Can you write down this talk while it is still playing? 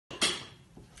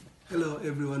Hello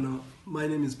everyone, my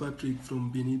name is Patrick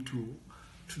from Benito.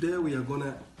 Today we are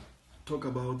gonna talk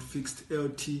about fixed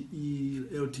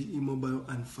LTE mobile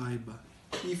and fiber.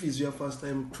 If it's your first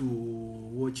time to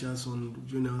watch us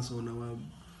join us on our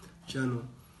channel,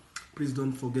 please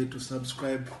don't forget to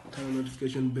subscribe, turn on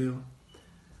notification bell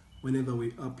whenever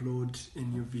we upload a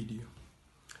new video.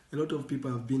 A lot of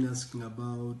people have been asking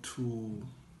about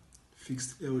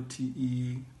fixed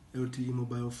LTE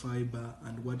mobile fiber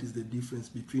and what is the difference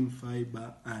between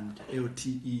fiber and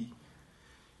LTE.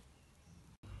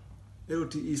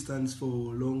 LTE stands for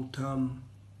long-term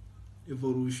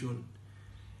evolution.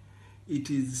 It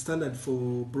is standard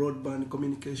for broadband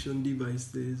communication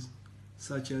devices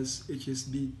such as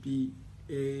HSBPA,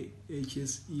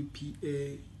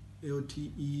 HSEPA,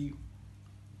 LTE,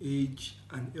 Edge,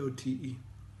 and LTE.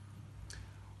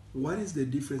 What is the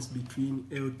difference between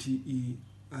LTE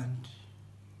and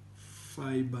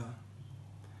fiber?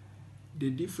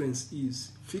 The difference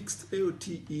is fixed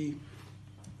LTE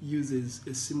uses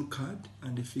a SIM card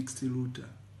and a fixed router,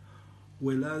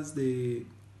 whereas the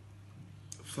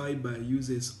fiber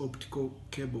uses optical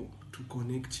cable to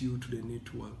connect you to the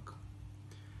network.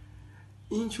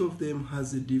 Each of them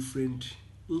has a disadvantage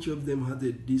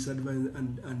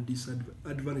and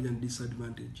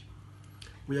disadvantage.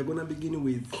 We are going to begin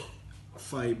with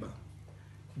fiber.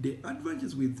 The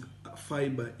advantage with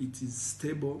fiber, it is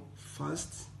stable,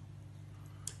 fast,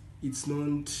 it's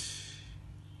not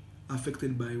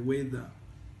affected by weather.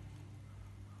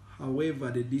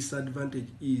 However, the disadvantage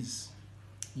is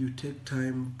you take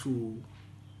time to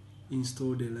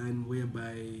install the line,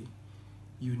 whereby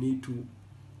you need to,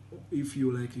 if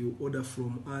you order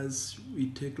from us, we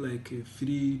take like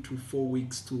 3 to 4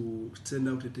 weeks to send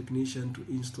out a technician to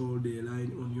install the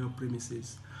line on your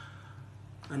premises.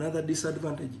 Another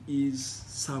disadvantage is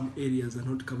some areas are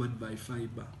not covered by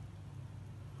fiber.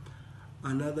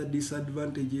 Another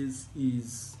disadvantage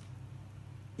is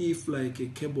if like a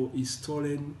cable is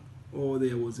stolen or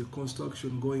there was a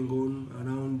construction going on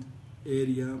around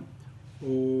area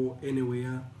or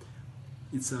anywhere,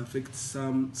 it affects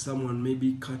someone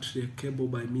maybe cut the cable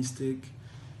by mistake,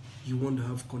 you won't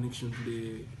have connection to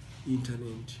the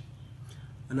internet.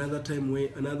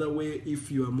 Another way, if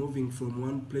you are moving from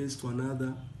one place to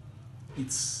another,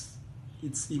 it's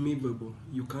immovable.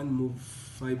 You can't move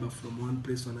fiber from one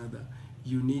place to another.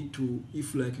 You need to,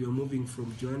 if like you are moving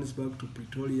from Johannesburg to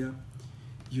Pretoria,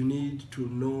 you need to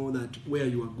know that where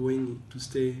you are going to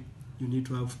stay, you need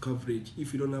to have coverage.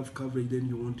 If you don't have coverage, then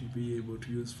you won't be able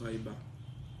to use fiber.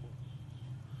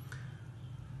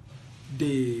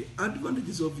 The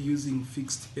advantages of using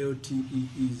fixed LTE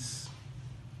is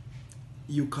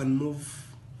you can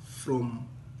move from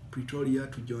Pretoria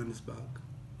to Johannesburg.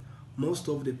 Most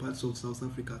of the parts of South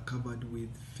Africa are covered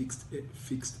with fixed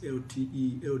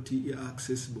LTE. LTE are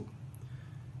accessible.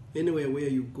 Anywhere where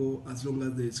you go, as long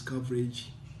as there is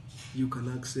coverage, you can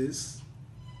access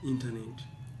internet.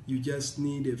 You just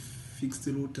need a fixed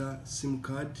router, SIM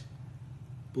card,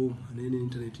 boom, and then the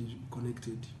internet is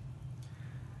connected.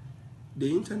 The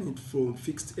internet from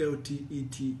fixed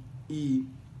LTE,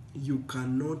 you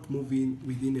cannot move in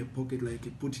within a pocket, like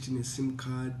put it in a SIM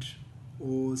card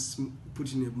or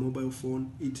put in a mobile phone.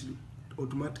 It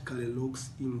automatically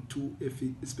logs into a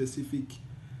specific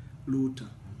router.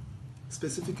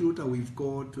 Specific router we've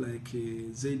got like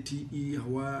a ZTE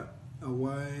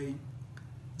Hawaii,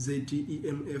 ZTE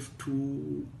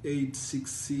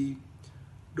MF286C.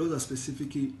 Those are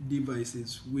specific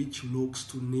devices which logs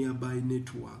to nearby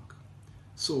network.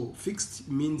 So fixed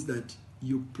means that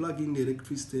you plug in the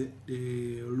electricity,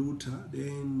 the router,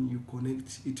 then you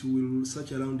connect, it will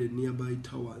search around the nearby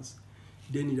towers.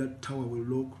 Then that tower will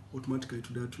log automatically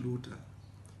to that router.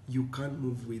 You can't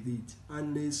move with it.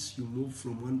 Unless you move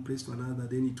from one place to another,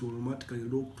 then it will automatically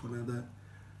log to another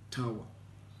tower.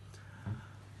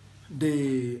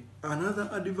 Another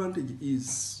advantage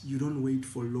is you don't wait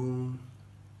for long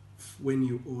when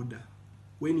you order.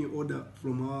 When you order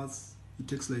from us, it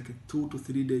takes like 2 to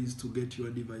 3 days to get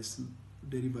your device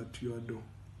delivered to your door.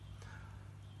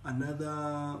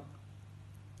 Another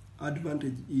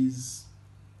advantage is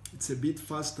it's a bit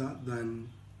faster than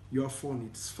your phone.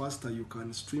 It's faster, you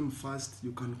can stream fast,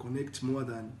 you can connect more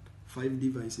than 5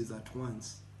 devices at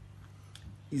once.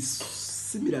 It's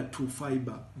similar to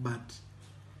fiber, but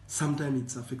sometimes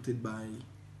it's affected by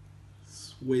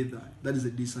weather. That is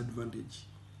a disadvantage.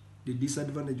 The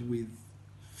disadvantage with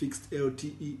fixed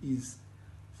LTE is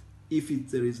if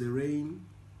there is a rain,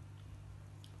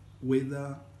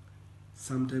 weather,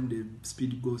 sometimes the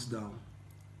speed goes down.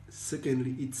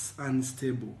 Secondly, it's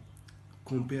unstable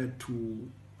compared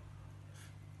to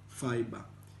fiber.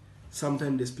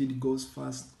 Sometimes the speed goes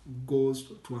fast, goes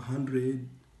to 100,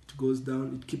 it goes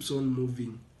down, it keeps on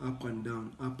moving up and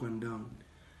down, up and down.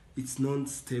 It's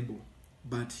non-stable,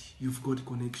 but you've got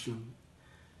connection.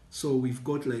 So we've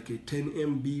got like a 10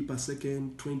 MB per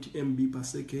second, 20 MB per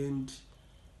second,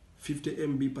 50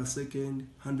 MB per second,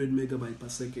 100 megabyte per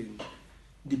second.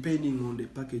 Depending on the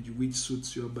package which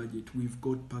suits your budget, we've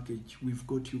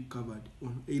got you covered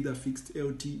on either fixed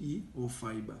LTE or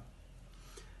fiber.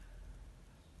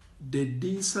 The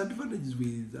disadvantage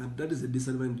with, and that is the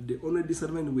disadvantage, the only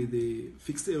disadvantage with the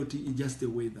fixed LTE is just the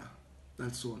weather.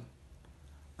 That's all.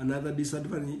 Another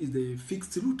disadvantage is the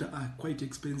fixed router are quite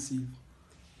expensive.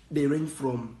 They range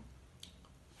from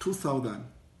 2,000,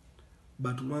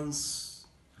 but once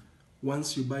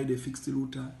you buy the fixed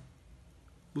router,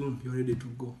 boom, you're ready to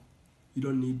go. You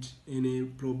don't need any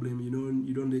problem.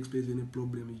 You don't expect any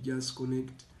problem. You just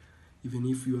connect. Even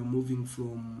if you are moving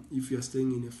from, if you are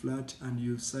staying in a flat and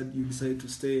you decide to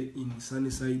stay in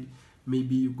Sunnyside,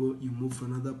 maybe you move to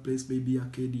another place, maybe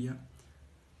Arcadia.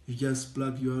 You just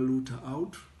plug your router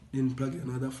out, then plug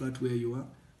another flat where you are.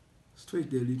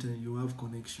 Straight there later, you have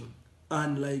connection.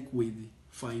 Unlike with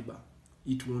fiber,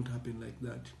 it won't happen like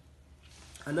that.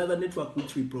 Another network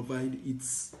which we provide,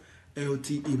 it's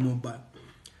LTE mobile.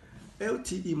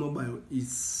 LTE mobile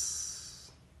is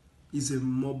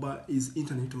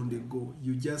internet on the go.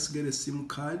 You just get a SIM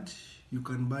card. You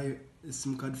can buy a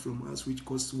SIM card from us which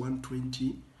costs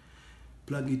 $120.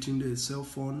 Plug it into a cell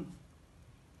phone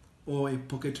or a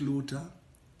pocket router,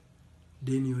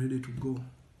 then you're ready to go.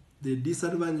 The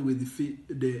disadvantage with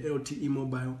the LTE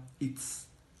mobile, it's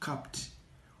capped.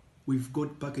 We've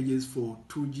got packages for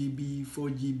 2 GB, 4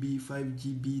 GB, 5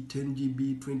 GB, 10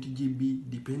 GB, 20 GB,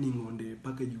 depending on the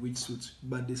package which suits.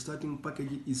 But the starting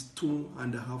package is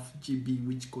 2.5 GB,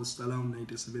 which costs around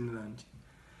 97 rand.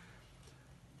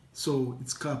 So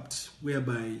it's capped,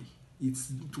 whereby it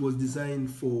was designed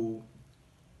for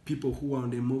people who are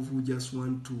on the move, who just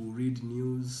want to read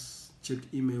news, check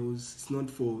emails. It's not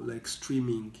for like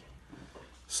streaming.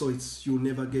 So you'll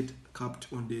never get uncapped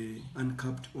on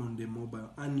the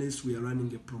mobile unless we are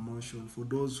running a promotion. For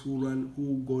those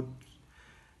who got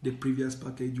the previous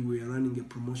package, we are running a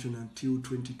promotion until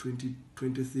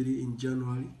 2023 in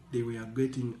January. They were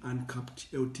getting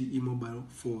uncapped LTE mobile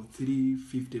for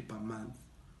 $350 per month,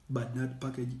 but that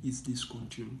package is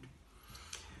discontinued.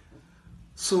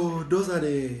 So those are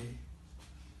the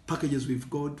packages we've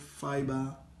got: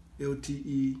 fiber,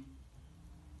 LTE,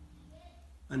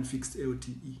 and fixed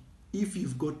LTE. If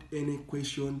you've got any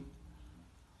question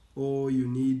or you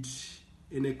need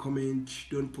any comment,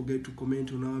 don't forget to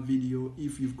comment on our video.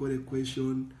 If you've got a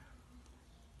question,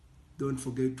 don't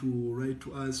forget to write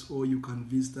to us, or you can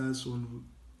visit us on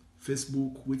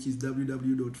Facebook, which is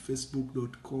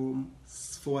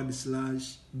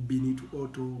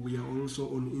www.facebook.com/BenitoAuto. We are also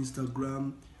on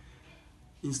Instagram,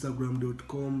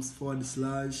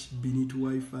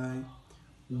 instagram.com/BenitoWiFi.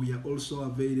 We are also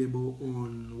available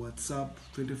on WhatsApp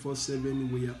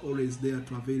 24/7. We are always there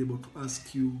to available to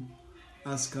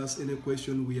ask us any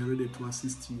question. We are ready to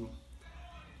assist you.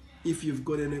 If you've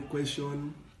got any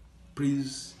question,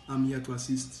 please, I'm here to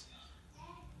assist.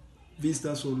 Visit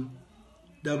us on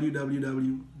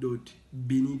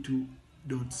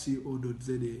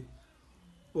www.benito.co.za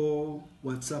or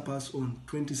WhatsApp us on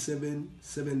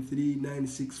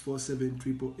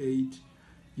 277396478888.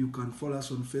 You can follow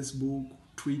us on Facebook,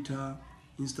 Twitter,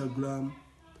 Instagram,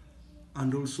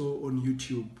 and also on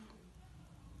YouTube.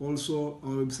 Also,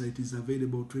 our website is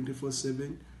available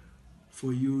 24/7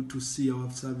 for you to see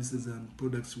our services and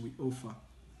products we offer.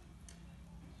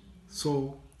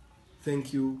 So,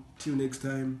 thank you. Till next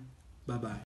time. Bye-bye.